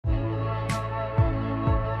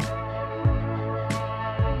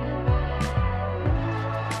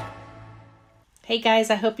Hey guys,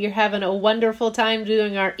 I hope you're having a wonderful time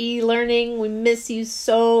doing our e-learning. We miss you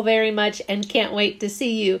so very much and can't wait to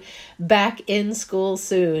see you back in school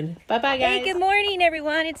soon. Bye-bye, guys. Hey, good morning,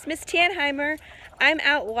 everyone. It's Miss Tanheimer. I'm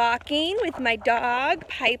out walking with my dog,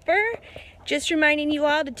 Piper. Just reminding you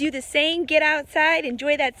all to do the same. Get outside,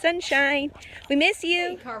 enjoy that sunshine. We miss you.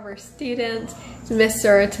 Hey, Carver students, it's Miss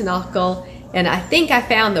Sarah Tanakal, and I think I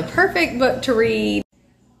found the perfect book to read.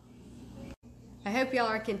 I hope y'all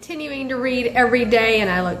are continuing to read every day, and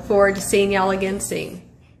I look forward to seeing y'all again soon.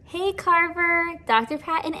 Hey Carver, Dr.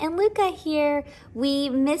 Patton and Luca here. We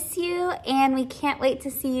miss you and we can't wait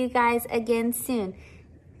to see you guys again soon.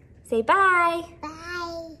 Say bye.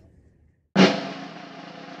 Bye.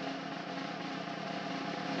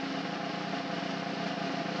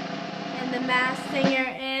 And the masked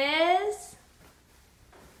singer is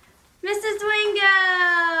Mrs.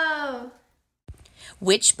 Wingo.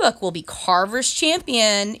 Which book will be Carver's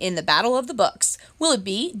champion in the Battle of the Books? Will it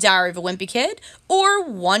be Diary of a Wimpy Kid or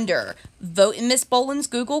Wonder? Vote in Miss Boland's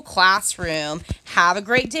Google Classroom. Have a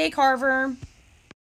great day, Carver.